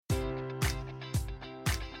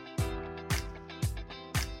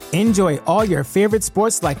Enjoy all your favorite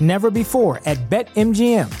sports like never before at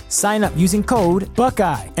BetMGM. Sign up using code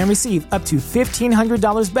Buckeye and receive up to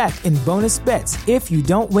 $1,500 back in bonus bets if you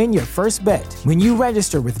don't win your first bet. When you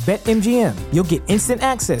register with BetMGM, you'll get instant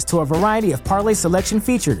access to a variety of parlay selection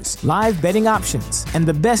features, live betting options, and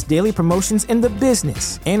the best daily promotions in the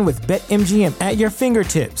business. And with BetMGM at your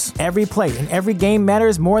fingertips, every play and every game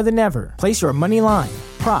matters more than ever. Place your money line,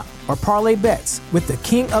 prop, or parlay bets with the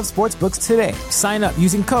king of sportsbooks today. Sign up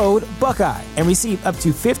using code Buckeye and receive up to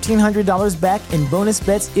 $1,500 back in bonus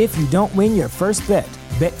bets if you don't win your first bet.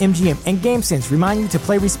 BetMGM and GameSense remind you to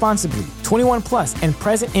play responsibly. 21 plus and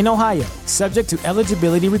present in Ohio, subject to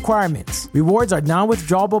eligibility requirements. Rewards are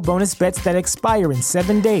non-withdrawable bonus bets that expire in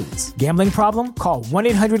 7 days. Gambling problem? Call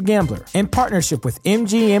 1-800-GAMBLER. In partnership with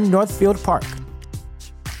MGM Northfield Park.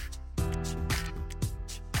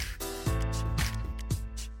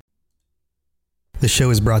 The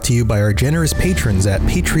show is brought to you by our generous patrons at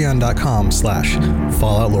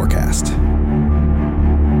patreon.com/FalloutLoreCast.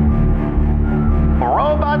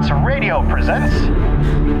 Robots Radio presents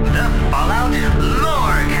the Fallout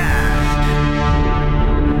Lorecast.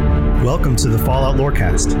 Welcome to the Fallout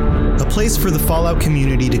Lorecast, a place for the Fallout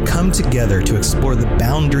community to come together to explore the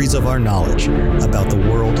boundaries of our knowledge about the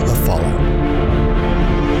world of Fallout.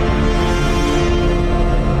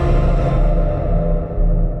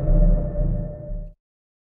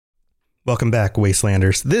 Welcome back,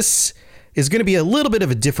 Wastelanders. This is going to be a little bit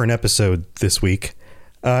of a different episode this week.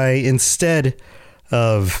 Instead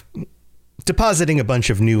of depositing a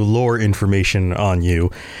bunch of new lore information on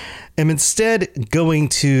you, am instead going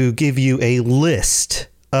to give you a list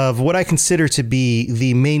of what I consider to be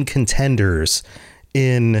the main contenders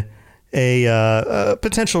in a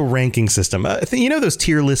potential ranking system. You know those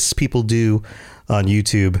tier lists people do on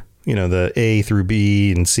YouTube? You know, the A through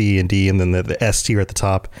B and C and D and then the S tier at the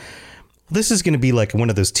top. This is going to be like one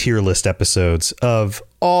of those tier list episodes of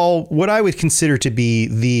all what I would consider to be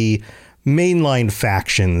the mainline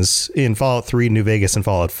factions in Fallout 3, New Vegas, and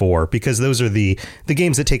Fallout 4, because those are the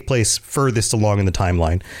games that take place furthest along in the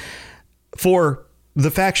timeline. For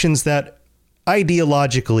the factions that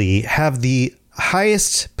ideologically have the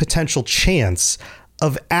highest potential chance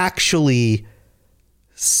of actually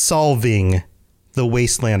solving the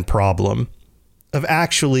wasteland problem, of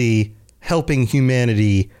actually helping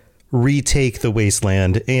humanity retake the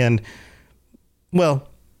wasteland and, well,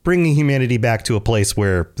 bringing humanity back to a place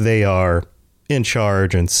where they are in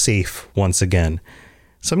charge and safe once again.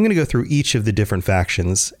 So I'm going to go through each of the different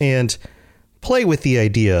factions and play with the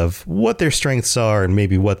idea of what their strengths are and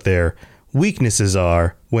maybe what their weaknesses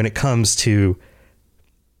are when it comes to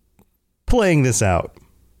playing this out.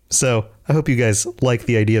 So I hope you guys like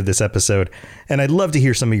the idea of this episode, and I'd love to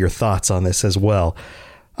hear some of your thoughts on this as well.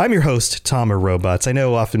 I'm your host, Tom or Robots. I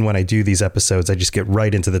know often when I do these episodes, I just get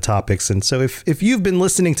right into the topics. And so if you've been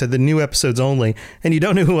listening to the new episodes only and you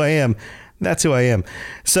don't know who I am, that's who I am.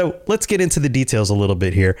 So let's get into the details a little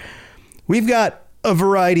bit here. We've got a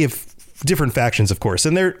variety of different factions, of course,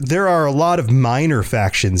 and there are a lot of minor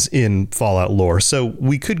factions in Fallout lore. So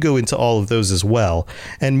we could go into all of those as well.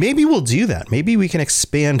 And maybe we'll do that. Maybe we can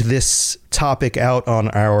expand this topic out on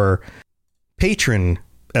our patron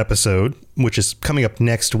episode, which is coming up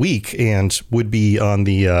next week and would be on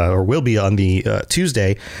the will be on the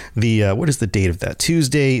Tuesday. What is the date of that?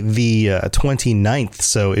 Tuesday, the 29th.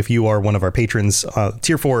 So if you are one of our patrons,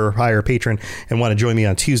 tier 4 or higher patron, and want to join me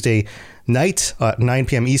on Tuesday night, 9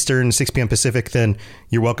 p.m. Eastern, 6 p.m. Pacific, then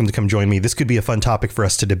you're welcome to come join me. This could be a fun topic for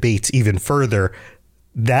us to debate even further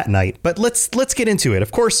that night. But let's get into it.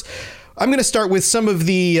 Of course, I'm going to start with some of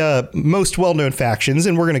the most well-known factions,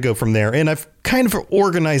 and we're going to go from there. And I've kind of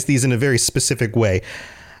organized these in a very specific way.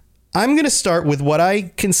 I'm going to start with what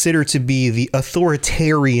I consider to be the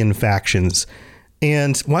authoritarian factions.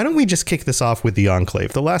 And why don't we just kick this off with the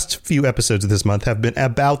Enclave? The last few episodes of this month have been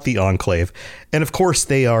about the Enclave. And of course,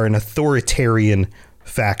 they are an authoritarian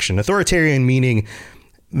faction. Authoritarian meaning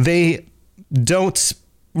they don't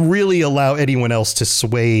really allow anyone else to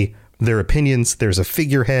sway their opinions. There's a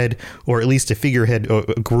figurehead, or at least a figurehead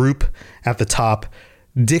group at the top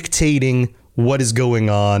dictating what is going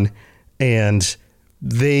on, and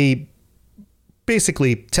they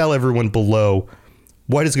basically tell everyone below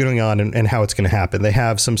what is going on and how it's going to happen. They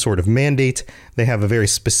have some sort of mandate. They have a very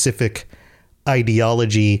specific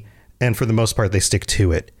ideology, and for the most part, they stick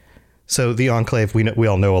to it. So the Enclave, we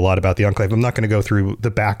all know a lot about the Enclave. I'm not going to go through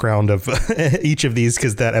the background of each of these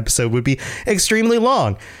because that episode would be extremely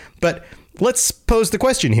long. But let's pose the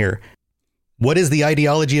question here. What is the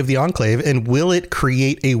ideology of the Enclave, and will it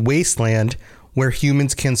create a wasteland where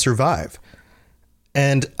humans can survive?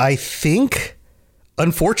 And I think,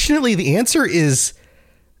 unfortunately, the answer is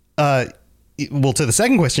Well, to the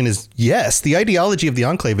second question is yes. The ideology of the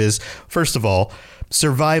Enclave is, first of all,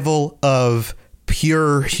 survival of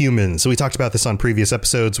pure humans. So we talked about this on previous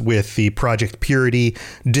episodes with the Project Purity,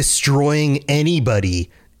 destroying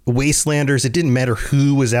anybody, wastelanders. It didn't matter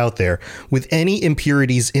who was out there with any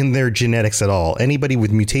impurities in their genetics at all, anybody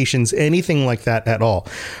with mutations, anything like that at all.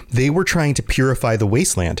 They were trying to purify the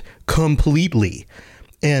wasteland completely.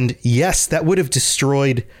 And yes, that would have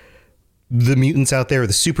destroyed the mutants out there,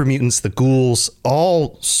 the super mutants, the ghouls,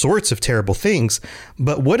 all sorts of terrible things.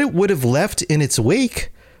 But what it would have left in its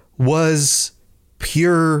wake was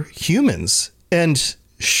pure humans. And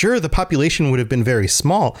sure, the population would have been very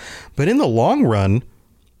small, but in the long run,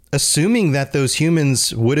 assuming that those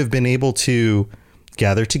humans would have been able to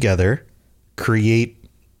gather together, create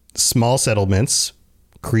small settlements,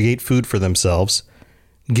 create food for themselves,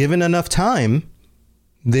 given enough time,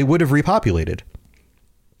 they would have repopulated.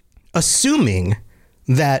 Assuming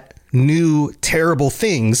that new terrible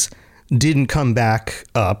things didn't come back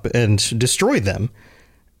up and destroy them.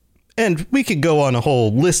 And we could go on a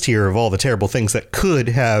whole list here of all the terrible things that could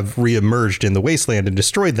have reemerged in the wasteland and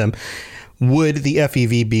destroyed them. Would the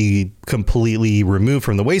FEV be completely removed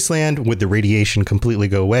from the wasteland? Would the radiation completely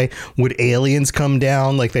go away? Would aliens come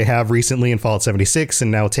down like they have recently in Fallout 76 and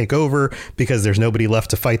now take over because there's nobody left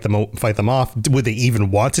to fight them off? Would they even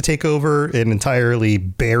want to take over an entirely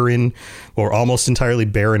barren or almost entirely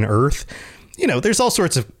barren Earth? You know, there's all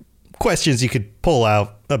sorts of questions you could pull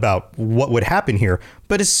out about what would happen here.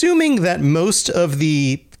 But assuming that most of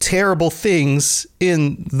the terrible things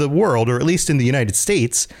in the world, or at least in the United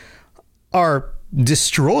States, are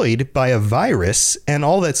destroyed by a virus, and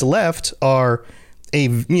all that's left are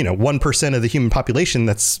 1% of the human population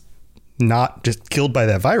that's not just killed by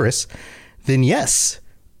that virus, then yes,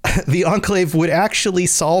 the Enclave would actually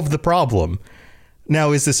solve the problem.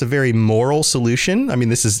 Now, is this a very moral solution? I mean,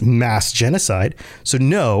 this is mass genocide. So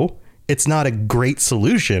no, it's not a great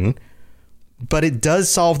solution, but it does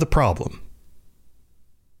solve the problem.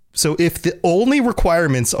 So if the only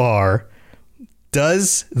requirements are,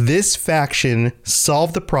 does this faction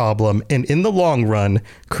solve the problem and in the long run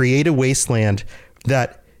create a wasteland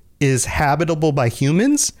that is habitable by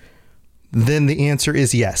humans? Then the answer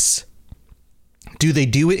is yes. Do they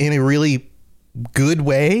do it in a really good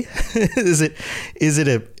way? Is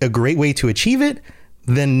it a great way to achieve it?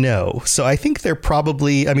 Then no. So I think they're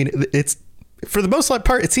probably, I mean, it's, for the most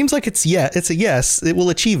part, it seems like it's a yes, it will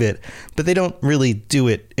achieve it, but they don't really do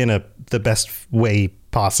it in the best way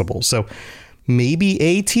possible. So maybe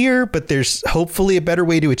A tier, but there's hopefully a better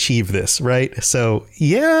way to achieve this, right? So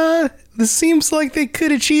yeah, this seems like they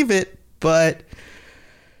could achieve it, but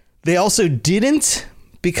they also didn't,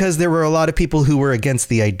 because there were a lot of people who were against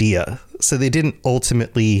the idea. So they didn't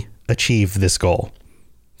ultimately achieve this goal.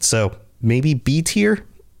 So maybe B tier?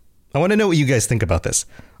 I want to know what you guys think about this.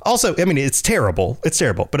 Also, I mean, it's terrible. It's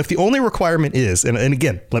terrible. But if the only requirement is, and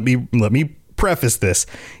again, let me preface this.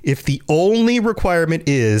 If the only requirement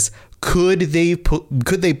is, could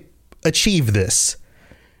they achieve this?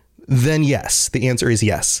 Then yes, the answer is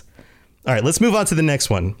yes. All right, let's move on to the next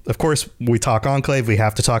one. Of course, we talk Enclave, we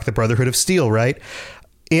have to talk the Brotherhood of Steel, right?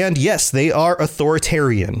 And yes, they are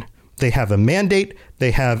authoritarian. They have a mandate. They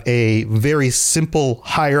have a very simple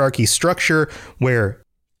hierarchy structure where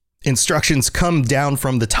instructions come down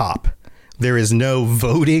from the top. There is no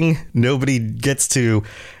voting. Nobody gets to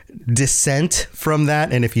dissent from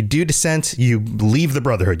that. And if you do dissent, you leave the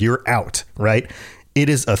Brotherhood. You're out, right? It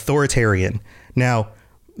is authoritarian. Now,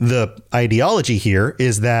 the ideology here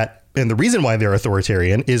is that, and the reason why they're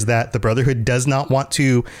authoritarian is that the Brotherhood does not want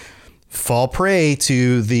to fall prey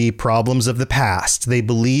to the problems of the past. They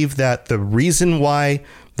believe that the reason why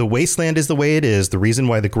the wasteland is the way it is, the reason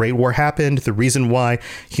why the Great War happened, the reason why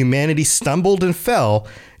humanity stumbled and fell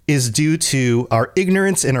is due to our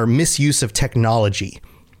ignorance and our misuse of technology.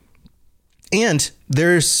 And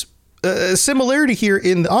there's a similarity here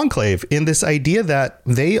in the Enclave, in this idea that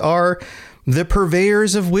they are the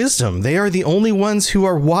purveyors of wisdom. They are the only ones who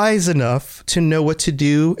are wise enough to know what to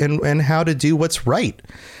do and how to do what's right.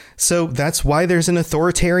 So that's why there's an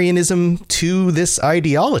authoritarianism to this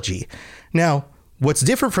ideology. Now, what's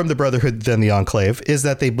different from the Brotherhood than the Enclave is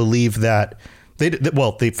that they believe that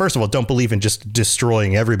they first of all don't believe in just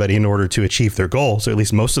destroying everybody in order to achieve their goal. So at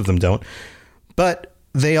least most of them don't. But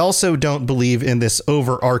they also don't believe in this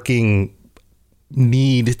overarching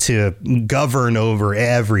need to govern over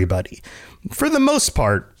everybody. For the most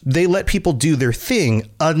part, they let people do their thing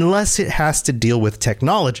unless it has to deal with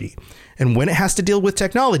technology. And when it has to deal with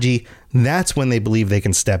technology, that's when they believe they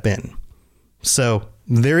can step in. So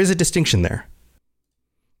there is a distinction there.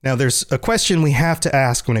 Now, there's a question we have to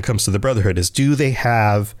ask when it comes to the Brotherhood is, do they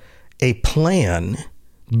have a plan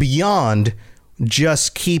beyond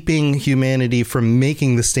just keeping humanity from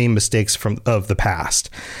making the same mistakes of the past?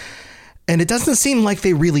 And it doesn't seem like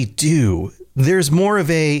they really do. There's more of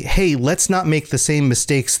a, hey, let's not make the same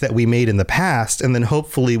mistakes that we made in the past, and then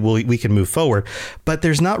hopefully we can move forward. But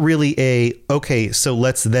there's not really a, okay, so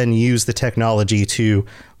let's then use the technology to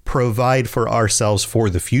provide for ourselves for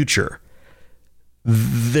the future.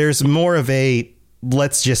 There's more of a,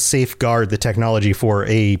 let's just safeguard the technology for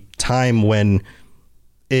a time when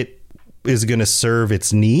it is going to serve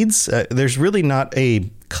its needs. There's really not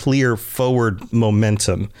a clear forward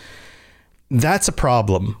momentum. That's a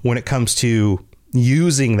problem when it comes to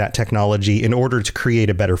using that technology in order to create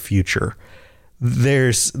a better future.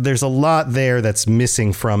 There's a lot there that's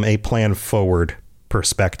missing from a plan forward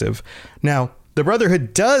perspective. Now, the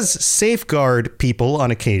Brotherhood does safeguard people on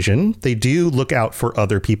occasion. They do look out for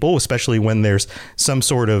other people, especially when there's some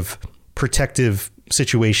sort of protective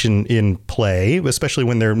situation in play, especially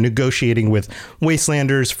when they're negotiating with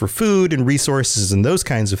wastelanders for food and resources and those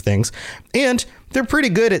kinds of things. And they're pretty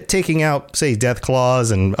good at taking out, say, death claws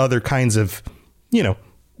and other kinds of,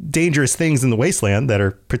 dangerous things in the wasteland that are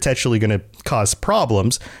potentially going to cause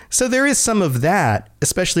problems. So there is some of that,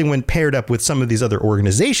 especially when paired up with some of these other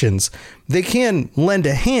organizations. They can lend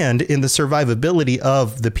a hand in the survivability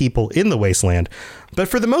of the people in the wasteland. But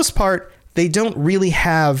for the most part, they don't really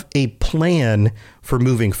have a plan for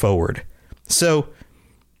moving forward. So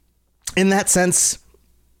in that sense,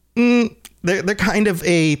 they're kind of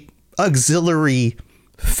a auxiliary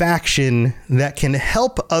faction that can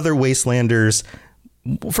help other wastelanders,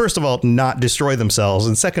 first of all, not destroy themselves,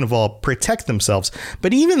 and second of all, protect themselves.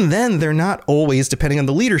 But even then, they're not always, depending on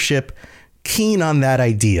the leadership, keen on that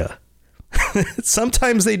idea.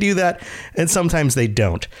 Sometimes they do that, and sometimes they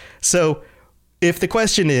don't. So if the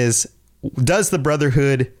question is, does the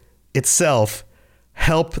Brotherhood itself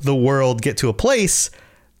help the world get to a place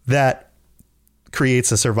that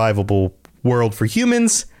creates a survivable world for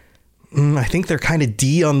humans? I think they're kind of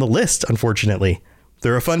D on the list, unfortunately.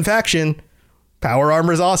 They're a fun faction. Power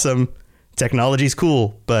armor is awesome. Technology's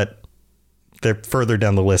cool, but they're further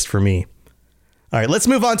down the list for me. All right, let's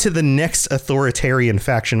move on to the next authoritarian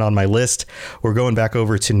faction on my list. We're going back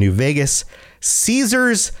over to New Vegas.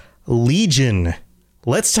 Caesar's Legion.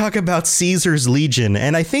 Let's talk about Caesar's Legion.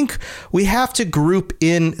 And I think we have to group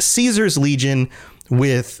in Caesar's Legion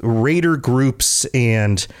with raider groups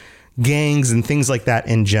and gangs and things like that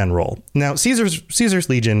in general. Now, Caesar's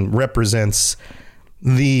Legion represents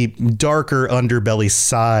the darker underbelly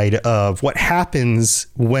side of what happens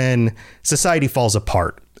when society falls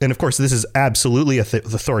apart. And of course, this is absolutely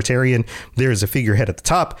authoritarian. There is a figurehead at the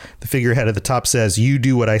top. The figurehead at the top says, you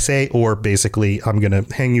do what I say, or basically, I'm going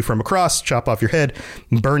to hang you from a cross, chop off your head,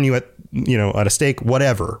 burn you at a stake,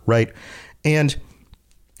 whatever, right? And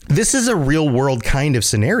this is a real world kind of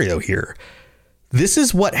scenario here. This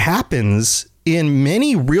is what happens in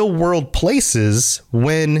many real world places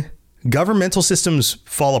when governmental systems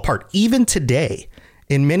fall apart. Even today,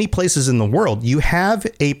 in many places in the world, you have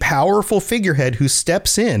a powerful figurehead who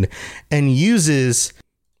steps in and uses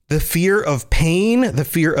the fear of pain, the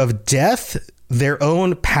fear of death, their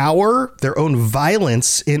own power, their own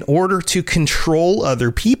violence in order to control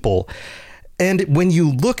other people. And when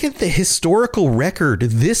you look at the historical record,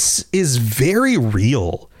 this is very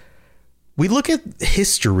real. We look at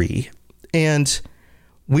history and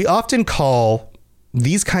we often call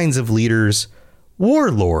these kinds of leaders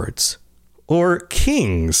warlords or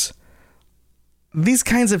kings. These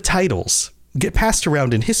kinds of titles get passed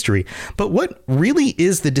around in history. But what really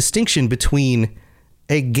is the distinction between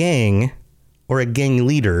a gang or a gang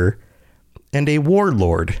leader and a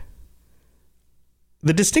warlord?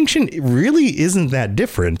 The distinction really isn't that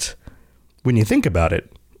different when you think about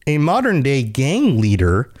it. A modern day gang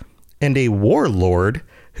leader and a warlord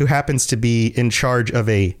who happens to be in charge of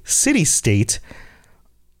a city-state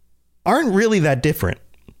aren't really that different.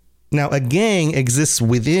 Now, a gang exists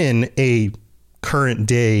within a current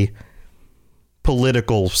day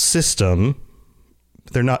political system.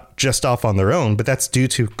 They're not just off on their own, but that's due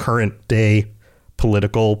to current day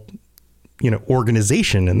political,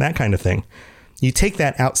 organization and that kind of thing. You take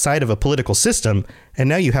that outside of a political system, and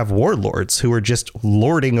now you have warlords who are just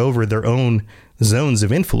lording over their own zones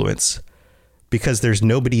of influence because there's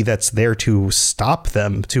nobody that's there to stop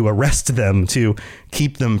them, to arrest them, to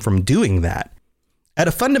keep them from doing that. At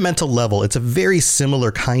a fundamental level, it's a very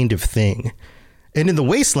similar kind of thing. And in the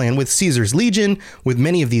Wasteland, with Caesar's Legion, with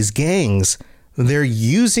many of these gangs, they're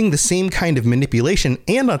using the same kind of manipulation,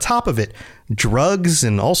 and on top of it, drugs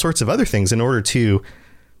and all sorts of other things in order to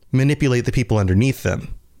manipulate the people underneath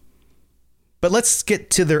them. But let's get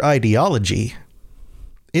to their ideology.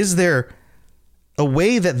 Is there a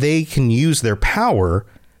way that they can use their power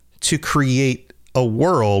to create a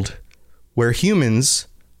world where humans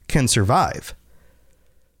can survive?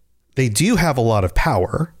 They do have a lot of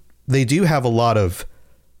power. They do have a lot of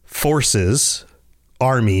forces,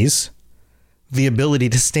 armies, the ability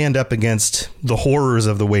to stand up against the horrors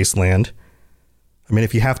of the wasteland. I mean,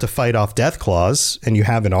 if you have to fight off Deathclaws and you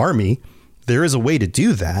have an army, there is a way to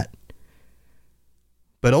do that.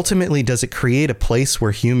 But ultimately, does it create a place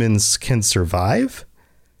where humans can survive?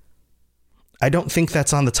 I don't think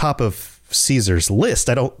that's on the top of Caesar's list.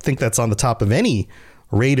 I don't think that's on the top of any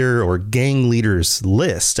raider or gang leader's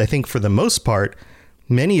list. I think for the most part,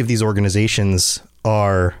 many of these organizations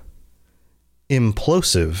are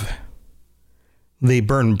implosive. They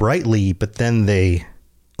burn brightly, but then they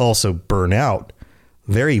also burn out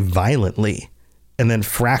very violently and then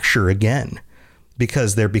fracture again,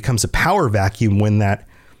 because there becomes a power vacuum when that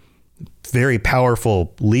very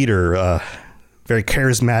powerful leader, very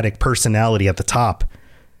charismatic personality at the top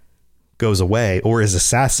goes away or is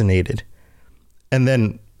assassinated.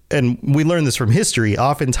 And we learn this from history.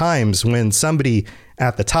 Oftentimes when somebody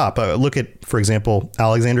at the top, look at, for example,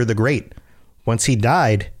 Alexander the Great. Once he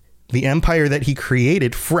died, the empire that he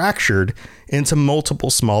created fractured into multiple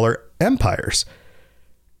smaller empires.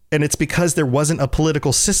 And it's because there wasn't a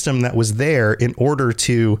political system that was there in order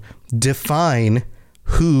to define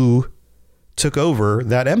who took over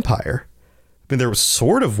that empire. I mean, there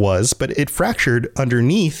sort of was, but it fractured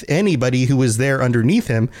underneath anybody who was there underneath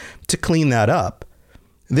him to clean that up.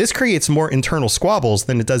 This creates more internal squabbles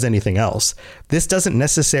than it does anything else. This doesn't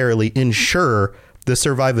necessarily ensure the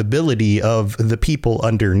survivability of the people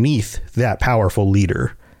underneath that powerful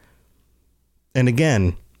leader. And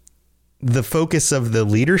again, the focus of the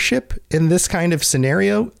leadership in this kind of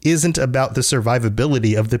scenario isn't about the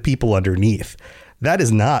survivability of the people underneath. That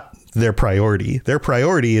is not their priority. Their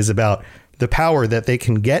priority is about the power that they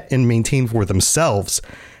can get and maintain for themselves.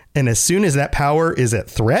 And as soon as that power is at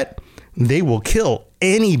threat, they will kill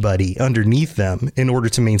anybody underneath them in order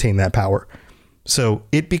to maintain that power. So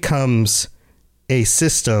it becomes a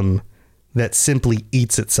system that simply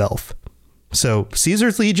eats itself. So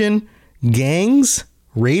Caesar's Legion, gangs,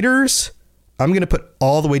 raiders, I'm going to put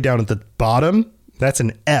all the way down at the bottom. That's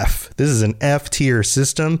an F. This is an F tier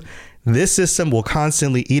system. This system will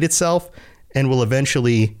constantly eat itself and will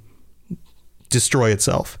eventually destroy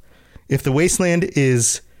itself. If the wasteland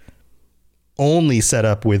is only set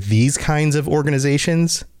up with these kinds of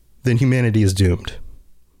organizations, then humanity is doomed.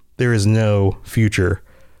 There is no future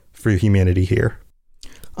for humanity here.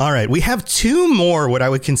 All right, we have two more what I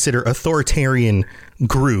would consider authoritarian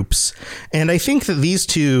groups, and I think that these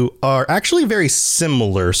two are actually very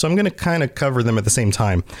similar, so I'm going to kind of cover them at the same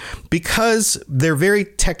time because they're very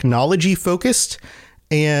technology focused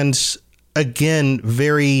and, again,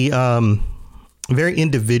 very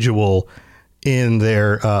individual in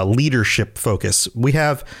their leadership focus. We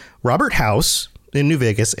have Robert House in New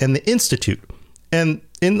Vegas and the Institute, and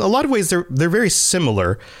in a lot of ways they're very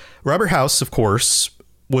similar. Robert House, of course,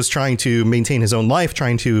 was trying to maintain his own life,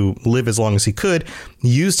 trying to live as long as he could,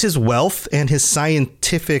 used his wealth and his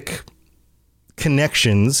scientific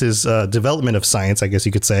connections, his development of science, I guess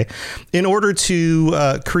you could say, in order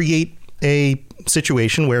to create a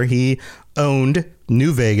situation where he owned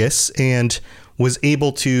New Vegas and was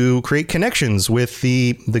able to create connections with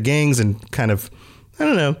the gangs and kind of, I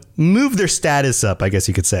don't know, move their status up, I guess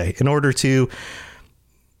you could say, in order to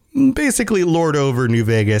basically lord over New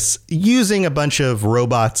Vegas using a bunch of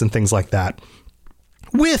robots and things like that,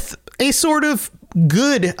 with a sort of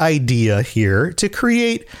good idea here to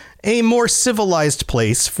create a more civilized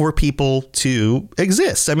place for people to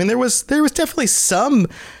exist. I mean, there was definitely some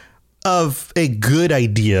of a good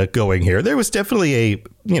idea going here. There was definitely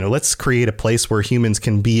let's create a place where humans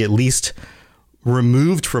can be at least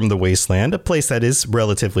removed from the wasteland, a place that is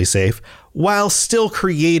relatively safe, while still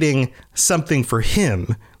creating something for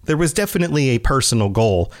him. There was definitely a personal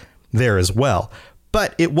goal there as well.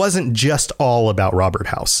 But it wasn't just all about Robert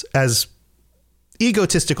House. As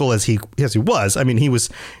egotistical as he was, I mean, he's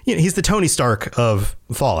the Tony Stark of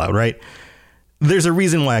Fallout, right? There's a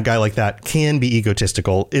reason why a guy like that can be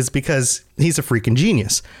egotistical, is because he's a freaking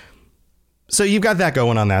genius. So you've got that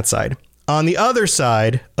going on that side. On the other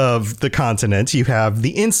side of the continent, you have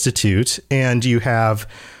the Institute, and you have,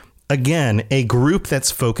 again, a group that's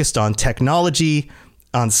focused on technology,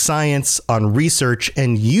 on science, on research,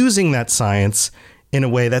 and using that science in a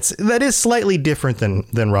way that is slightly different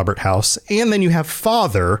than Robert House. And then you have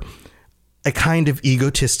Father, a kind of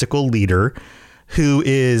egotistical leader who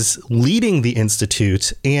is leading the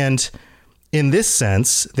Institute and in this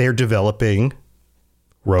sense, they're developing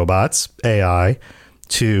robots, AI,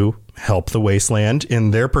 to help the wasteland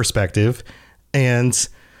in their perspective. And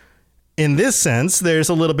in this sense, there's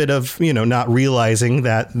a little bit of, not realizing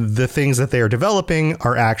that the things that they are developing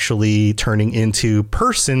are actually turning into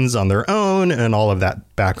persons on their own and all of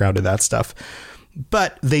that background of that stuff.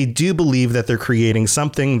 But they do believe that they're creating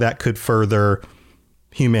something that could further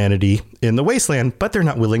humanity in the wasteland, but they're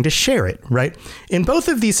not willing to share it, right? In both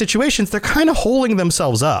of these situations, they're kind of holding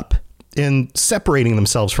themselves up and separating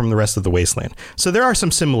themselves from the rest of the wasteland. So there are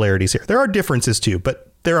some similarities here. There are differences too,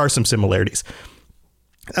 but there are some similarities.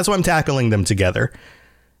 That's why I'm tackling them together.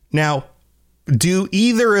 Now, do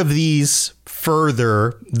either of these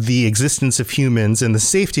further the existence of humans and the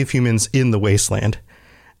safety of humans in the wasteland?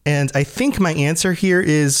 And I think my answer here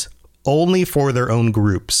is only for their own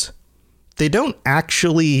groups. They don't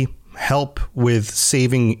actually help with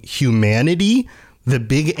saving humanity, the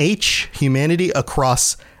big H, humanity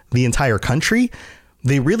across the entire country.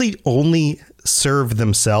 They really only serve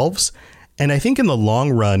themselves. And I think in the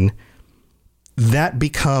long run, that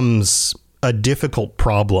becomes a difficult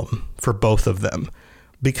problem for both of them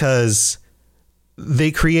because they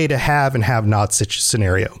create a have and have not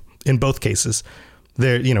scenario in both cases.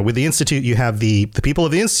 There, with the Institute, you have the people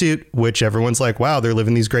of the Institute, which everyone's like, wow, they're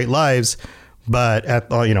living these great lives.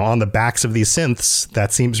 But on the backs of these synths,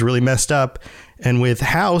 that seems really messed up. And with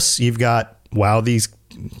House, you've got, wow, these,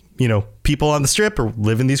 people on the strip are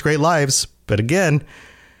living these great lives. But again,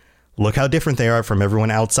 look how different they are from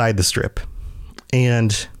everyone outside the strip.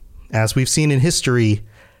 And as we've seen in history,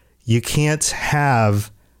 you can't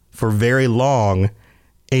have for very long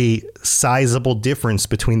a sizable difference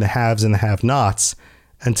between the haves and the have-nots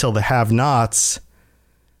until the have-nots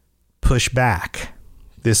push back.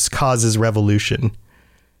 This causes revolution.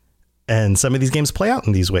 And some of these games play out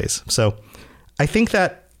in these ways. So I think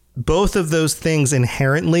that both of those things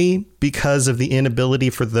inherently, because of the inability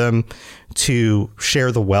for them to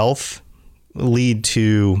share the wealth, lead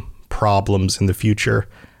to problems in the future.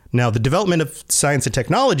 Now, the development of science and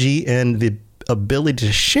technology and the ability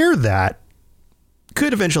to share that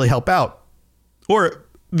could eventually help out, or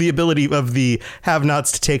the ability of the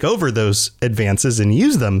have-nots to take over those advances and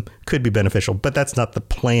use them could be beneficial, but that's not the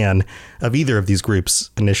plan of either of these groups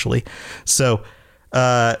initially. So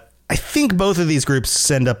I think both of these groups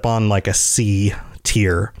end up on like a C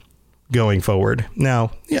tier going forward.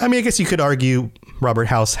 Now, I guess you could argue Robert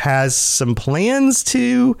House has some plans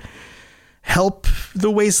to help the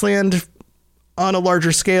wasteland on a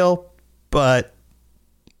larger scale, but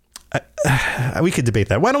we could debate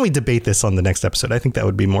that. Why don't we debate this on the next episode? I think that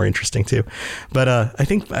would be more interesting too. But I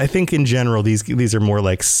think in general these are more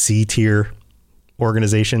like C tier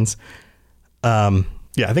organizations. I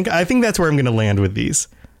think that's where I'm going to land with these.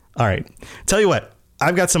 All right. Tell you what,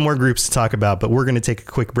 I've got some more groups to talk about, but we're going to take a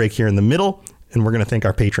quick break here in the middle, and we're going to thank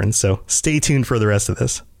our patrons. So stay tuned for the rest of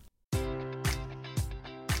this.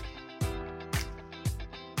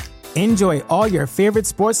 Enjoy all your favorite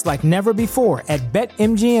sports like never before at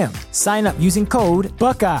BetMGM. Sign up using code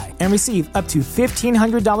Buckeye and receive up to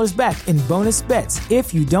 $1,500 back in bonus bets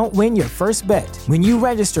if you don't win your first bet. When you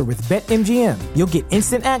register with BetMGM, you'll get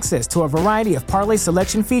instant access to a variety of parlay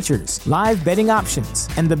selection features, live betting options,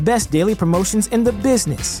 and the best daily promotions in the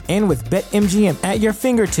business. And with BetMGM at your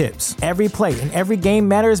fingertips, every play and every game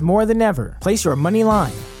matters more than ever. Place your money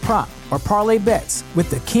line, prop, or parlay bets with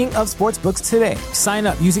the king of sportsbooks today. Sign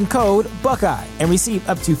up using code Buckeye and receive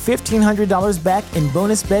up to $1,500 back in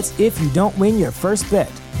bonus bets if you don't win your first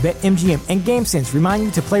bet. BetMGM and GameSense remind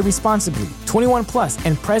you to play responsibly. 21 plus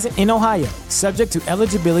and present in Ohio, subject to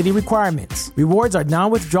eligibility requirements. Rewards are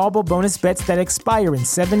non-withdrawable bonus bets that expire in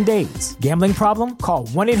 7 days. Gambling problem? Call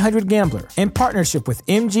 1-800-GAMBLER. In partnership with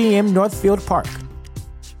MGM Northfield Park.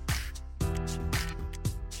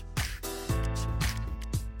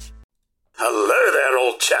 Hello there,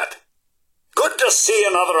 old chap. Good to see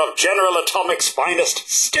another of General Atomic's finest,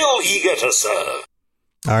 still eager to serve.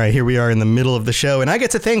 All right, here we are in the middle of the show, and I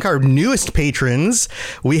get to thank our newest patrons.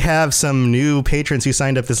 We have some new patrons who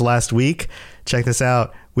signed up this last week. Check this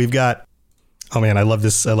out. We've got, oh man, I love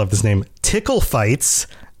this name. Tickle Fights,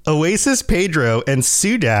 Oasis Pedro, and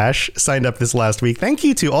Sudash signed up this last week. Thank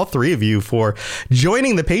you to all three of you for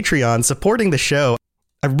joining the Patreon, supporting the show.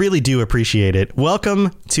 I really do appreciate it.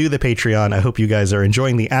 Welcome to the Patreon. I hope you guys are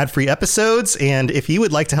enjoying the ad-free episodes. And if you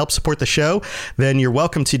would like to help support the show, then you're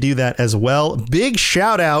welcome to do that as well. Big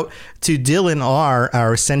shout out to Dylan R.,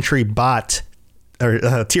 our Sentry Bot,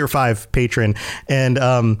 or Tier 5 patron. And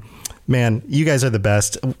man, you guys are the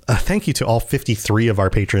best. Thank you to all 53 of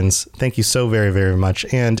our patrons. Thank you so very, very much.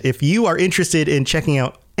 And if you are interested in checking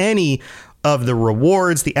out any of the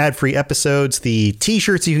rewards, the ad-free episodes, the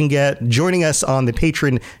t-shirts you can get, joining us on the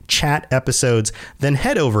patron chat episodes, then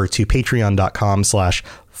head over to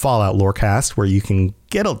patreon.com/FalloutLoreCast, where you can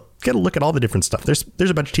get a look at all the different stuff. There's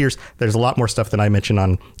a bunch of tiers. There's a lot more stuff than I mentioned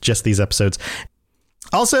on just these episodes.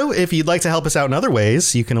 Also, if you'd like to help us out in other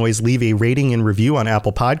ways, you can always leave a rating and review on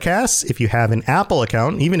Apple Podcasts. If you have an Apple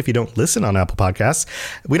account, even if you don't listen on Apple Podcasts,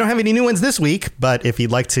 we don't have any new ones this week, but if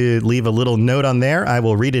you'd like to leave a little note on there, I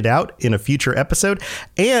will read it out in a future episode.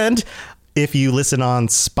 And if you listen on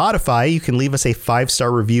Spotify, you can leave us a 5-star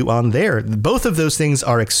review on there. Both of those things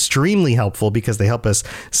are extremely helpful because they help us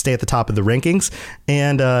stay at the top of the rankings.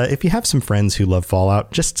 And if you have some friends who love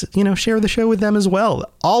Fallout, just, share the show with them as well.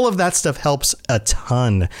 All of that stuff helps a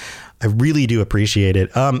ton. I really do appreciate it.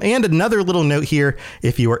 And another little note here,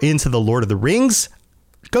 if you are into the Lord of the Rings,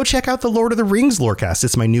 go check out the Lord of the Rings Lorecast.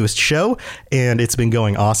 It's my newest show, and it's been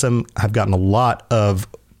going awesome. I've gotten a lot of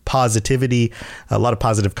positivity, a lot of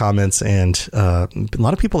positive comments, and a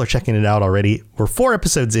lot of people are checking it out already. We're 4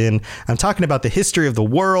 episodes in. I'm talking about the history of the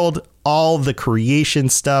world, all the creation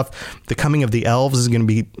stuff. The coming of the elves is going to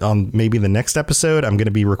be on maybe the next episode. I'm going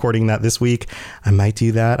to be recording that this week. I might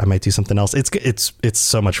do that. I might do something else. It's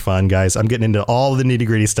so much fun, guys. I'm getting into all the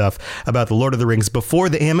nitty-gritty stuff about the Lord of the Rings before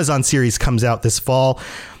the Amazon series comes out this fall.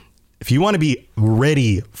 If you want to be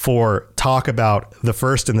ready for talk about the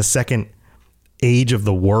first and the second age of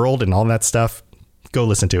the world and all that stuff, go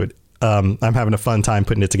listen to it. I'm having a fun time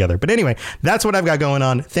putting it together. But anyway, that's what I've got going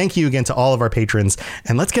on. Thank you again to all of our patrons,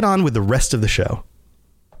 and let's get on with the rest of the show.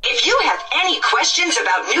 If you have any questions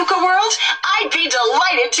about Nuka World, I'd be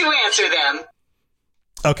delighted to answer them.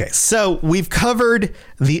 Okay, so we've covered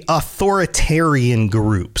the authoritarian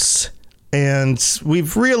groups, and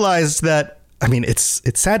we've realized that,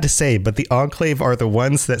 it's sad to say, but the Enclave are the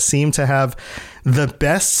ones that seem to have the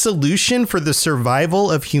best solution for the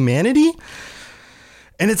survival of humanity.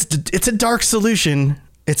 And it's a dark solution.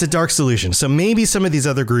 It's a dark solution. So maybe some of these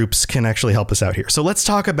other groups can actually help us out here. So let's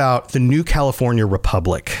talk about the New California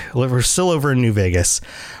Republic. We're still over in New Vegas.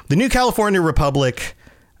 The New California Republic,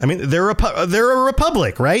 they're a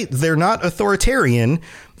republic, right? They're not authoritarian.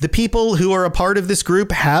 The people who are a part of this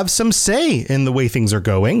group have some say in the way things are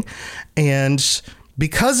going. And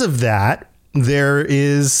because of that, there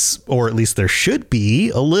is, or at least there should be,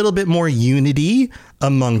 a little bit more unity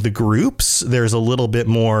among the groups. There's a little bit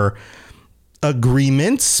more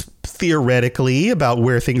agreements, theoretically, about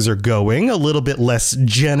where things are going, a little bit less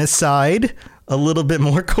genocide, a little bit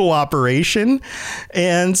more cooperation,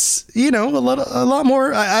 and, a lot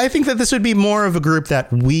more. I think that this would be more of a group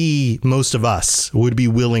that most of us would be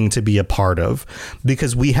willing to be a part of,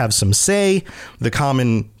 because we have some say. The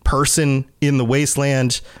common person in the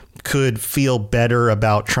wasteland could feel better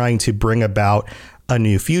about trying to bring about a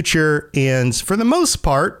new future. And for the most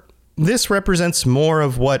part, this represents more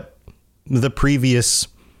of what the previous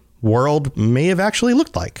world may have actually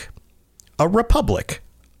looked like. A republic.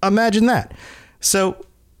 Imagine that. So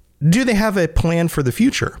do they have a plan for the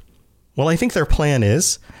future? Well, I think their plan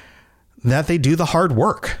is that they do the hard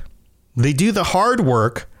work. They do the hard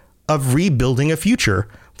work of rebuilding a future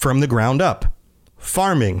from the ground up.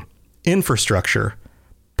 Farming, infrastructure,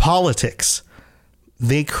 politics.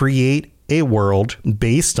 They create a world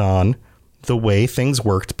based on the way things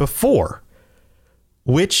worked before,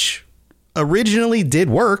 which originally did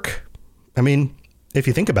work. If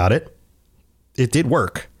you think about it, it did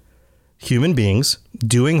work. Human beings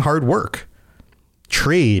doing hard work,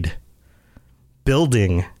 trade,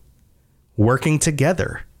 building, working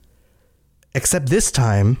together. Except this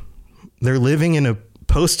time, they're living in a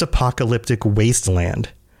post-apocalyptic wasteland.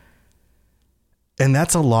 And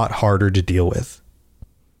that's a lot harder to deal with.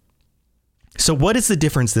 So what is the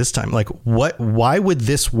difference this time? Why would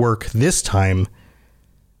this work this time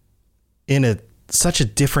in such a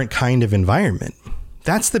different kind of environment?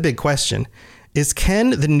 That's the big question.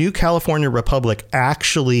 Can the New California Republic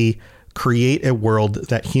actually create a world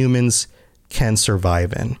that humans can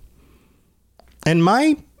survive in? And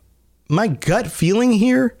my gut feeling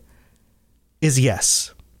here is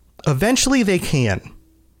yes. Eventually they can.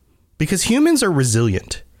 Because humans are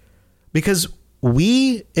resilient. Because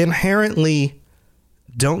we inherently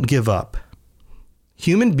don't give up.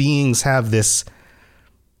 Human beings have this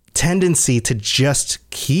tendency to just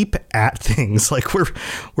keep at things.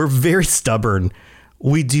 We're very stubborn.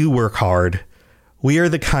 We do work hard. We are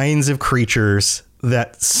the kinds of creatures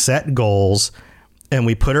that set goals and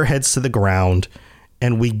we put our heads to the ground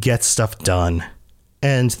and we get stuff done.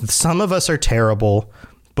 And some of us are terrible,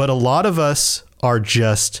 but a lot of us are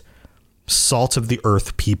just salt of the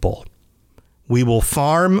earth people. We will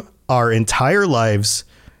farm our entire lives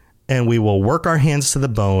and we will work our hands to the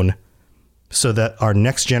bone so that our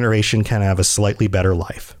next generation can have a slightly better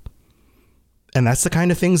life. And that's the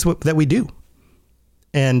kind of things that we do.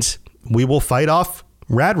 And we will fight off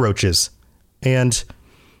rad roaches and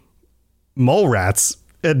mole rats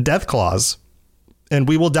and death claws. And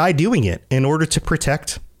we will die doing it in order to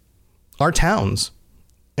protect our towns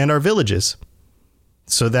and our villages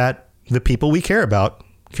so that the people we care about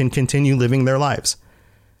can continue living their lives.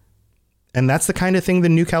 And that's the kind of thing the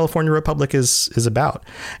New California Republic is about.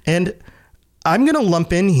 And I'm going to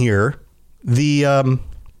lump in here the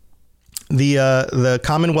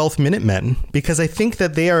Commonwealth Minutemen, because I think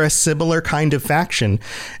that they are a similar kind of faction,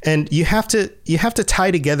 and you have to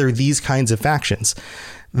tie together these kinds of factions.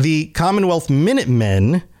 The Commonwealth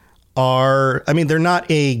Minutemen they're not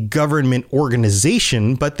a government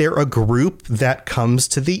organization, but they're a group that comes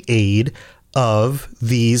to the aid of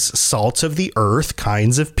these salt of the earth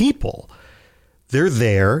kinds of people. They're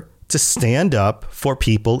there to stand up for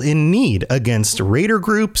people in need against raider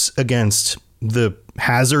groups, against the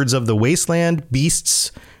hazards of the wasteland,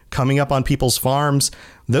 beasts coming up on people's farms,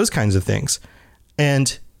 those kinds of things.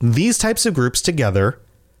 And these types of groups together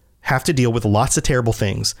have to deal with lots of terrible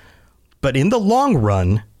things. But in the long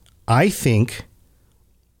run, I think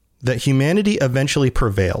that humanity eventually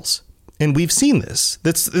prevails. And we've seen this.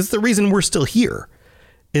 That's the reason we're still here,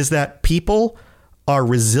 is that people are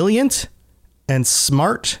resilient and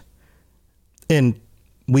smart, and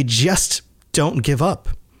we just don't give up.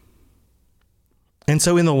 And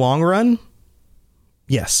so in the long run,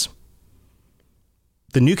 yes,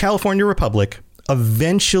 the New California Republic,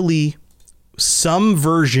 eventually some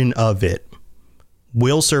version of it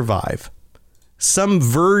will survive. Some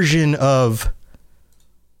version of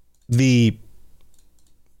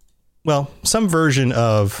some version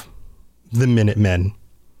of the Minutemen,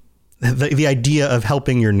 the idea of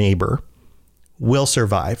helping your neighbor, will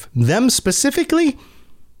survive. Them specifically,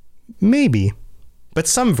 maybe, but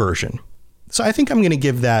some version. So I think I'm going to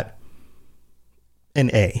give that an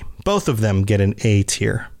A. Both of them get an A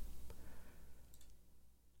tier.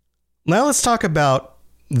 Now let's talk about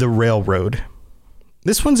the railroad.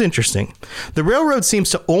 This one's interesting. The railroad seems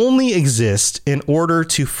to only exist in order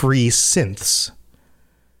to free synths.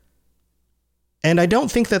 And I don't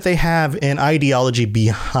think that they have an ideology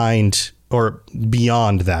behind or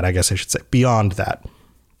beyond that, I guess I should say, beyond that.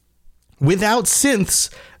 Without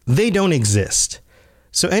synths, they don't exist.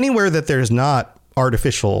 So anywhere that there's not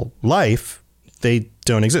artificial life, they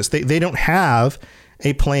don't exist. They don't have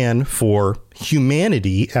a plan for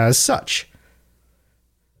humanity as such.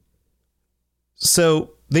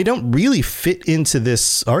 So they don't really fit into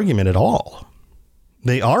this argument at all.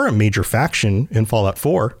 They are a major faction in Fallout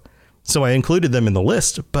 4, so I included them in the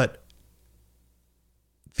list, but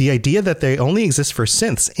the idea that they only exist for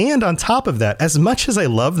synths, and on top of that, as much as I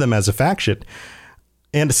love them as a faction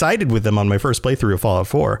and sided with them on my first playthrough of Fallout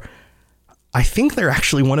 4, I think they're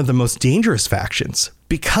actually one of the most dangerous factions,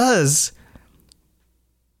 because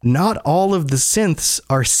not all of the synths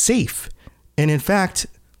are safe. And in fact,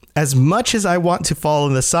 as much as I want to fall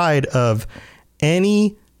on the side of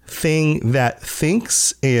anything that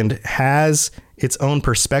thinks and has its own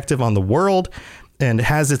perspective on the world and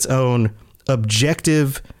has its own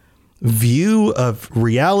objective view of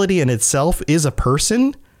reality and itself is a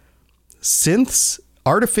person, synths,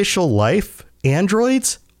 artificial life,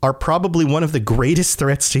 androids are probably one of the greatest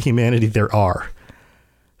threats to humanity there are.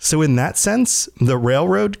 So in that sense, the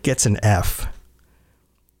railroad gets an F.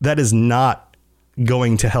 That is not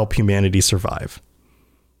going to help humanity survive.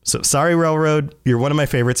 So sorry, railroad, you're one of my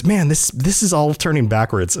favorites. Man, this is all turning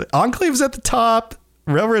backwards. Enclave's at the top,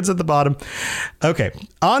 railroad's at the bottom. Okay,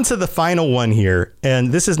 on to the final one here.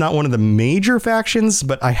 And this is not one of the major factions,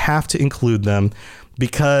 but I have to include them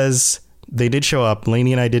because they did show up.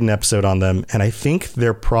 Lainey and I did an episode on them, and I think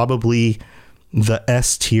they're probably the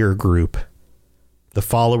S tier group, the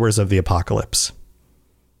Followers of the Apocalypse.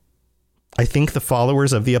 I think the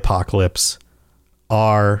Followers of the Apocalypse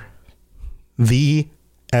are the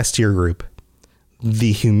S tier group,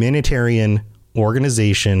 the humanitarian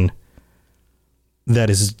organization that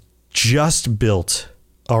is just built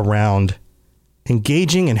around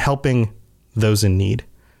engaging and helping those in need.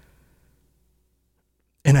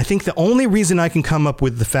 And I think the only reason I can come up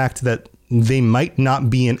with the fact that they might not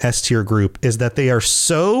be an S tier group is that they are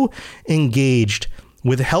so engaged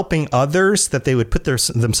with helping others that they would put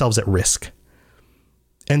themselves at risk.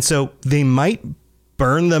 And so they might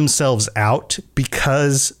burn themselves out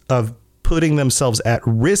because of putting themselves at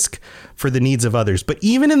risk for the needs of others. But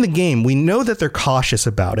even in the game, we know that they're cautious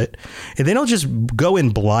about it, and they don't just go in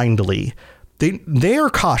blindly. They are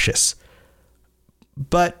cautious.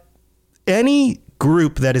 But any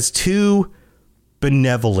group that is too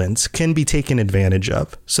benevolence can be taken advantage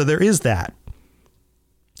of. So there is that.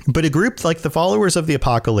 But a group like the Followers of the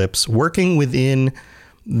Apocalypse, working within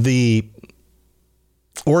the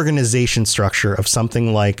organization structure of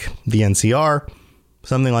something like the NCR,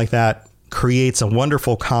 something like that, creates a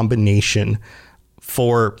wonderful combination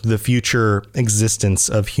for the future existence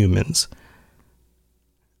of humans.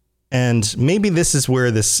 And maybe this is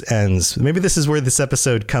where this ends. Maybe this is where this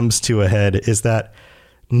episode comes to a head, is that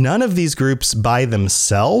none of these groups by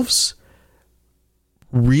themselves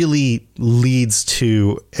really leads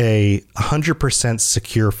to a 100%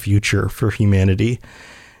 secure future for humanity.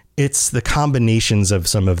 It's the combinations of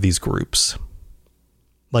some of these groups.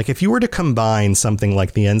 Like if you were to combine something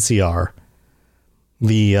like the NCR,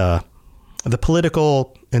 the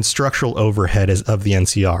political and structural overhead of the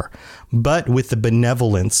NCR, but with the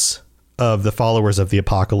benevolence of the Followers of the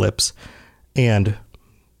Apocalypse and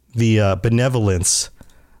the benevolence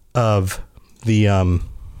of the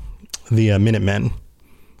Minutemen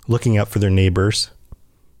looking out for their neighbors,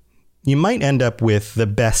 you might end up with the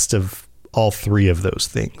best of all three of those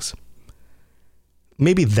things.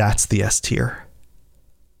 Maybe that's the S tier.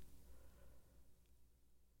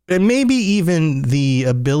 And maybe even the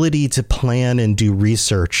ability to plan and do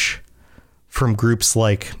research from groups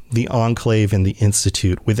like the Enclave and the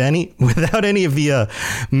Institute without any of the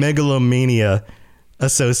megalomania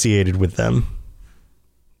associated with them.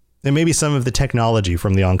 And maybe some of the technology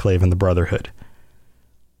from the Enclave and the Brotherhood.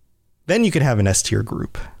 Then you could have an S tier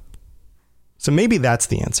group. So maybe that's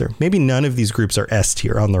the answer. Maybe none of these groups are S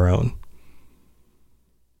tier on their own.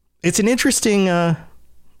 It's an interesting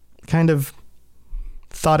kind of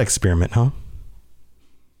thought experiment, huh?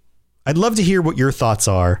 I'd love to hear what your thoughts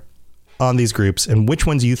are on these groups and which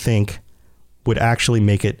ones you think would actually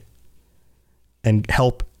make it and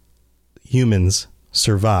help humans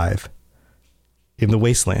survive in the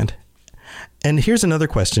wasteland. And here's another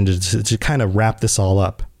question to kind of wrap this all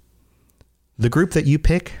up. The group that you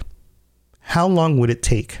pick, how long would it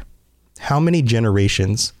take? How many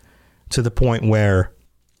generations to the point where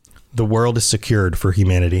the world is secured for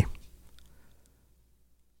humanity?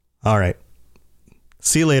 All right.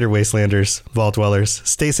 See you later, Wastelanders, Vault Dwellers.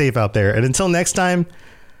 Stay safe out there. And until next time,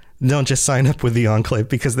 don't just sign up with the Enclave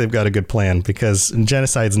because they've got a good plan, because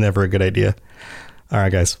genocide's never a good idea. All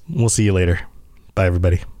right, guys. We'll see you later. Bye,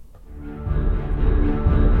 everybody.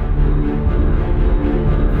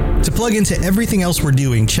 To plug into everything else we're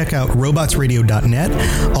doing, check out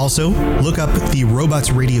robotsradio.net. Also, look up the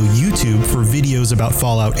Robots Radio YouTube for videos about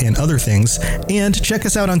Fallout and other things. And check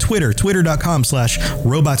us out on Twitter,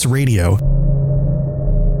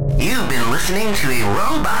 twitter.com/robotsradio. You've been listening to a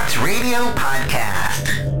Robots Radio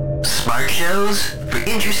podcast. Smart shows for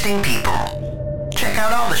interesting people. Check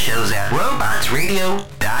out all the shows at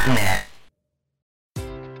robotsradio.net.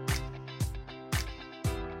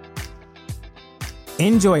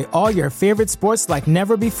 Enjoy all your favorite sports like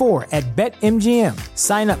never before at BetMGM.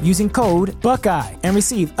 Sign up using code Buckeye and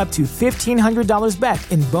receive up to $1,500 back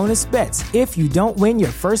in bonus bets if you don't win your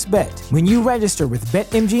first bet. When you register with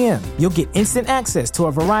BetMGM, you'll get instant access to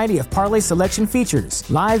a variety of parlay selection features,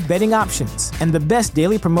 live betting options, and the best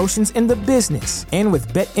daily promotions in the business. And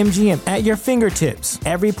with BetMGM at your fingertips,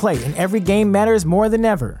 every play and every game matters more than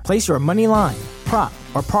ever. Place your money line, prop,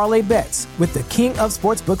 or parlay bets with the king of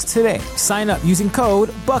sportsbooks today. Sign up using code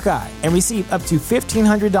Buckeye and receive up to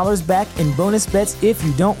 $1,500 back in bonus bets if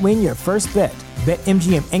you don't win your first bet.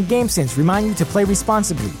 BetMGM and GameSense remind you to play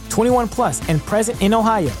responsibly. 21 plus and present in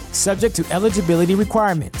Ohio, subject to eligibility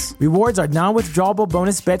requirements. Rewards are non-withdrawable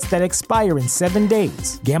bonus bets that expire in 7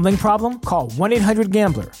 days. Gambling problem? Call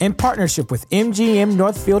 1-800-GAMBLER in partnership with MGM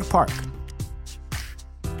Northfield Park.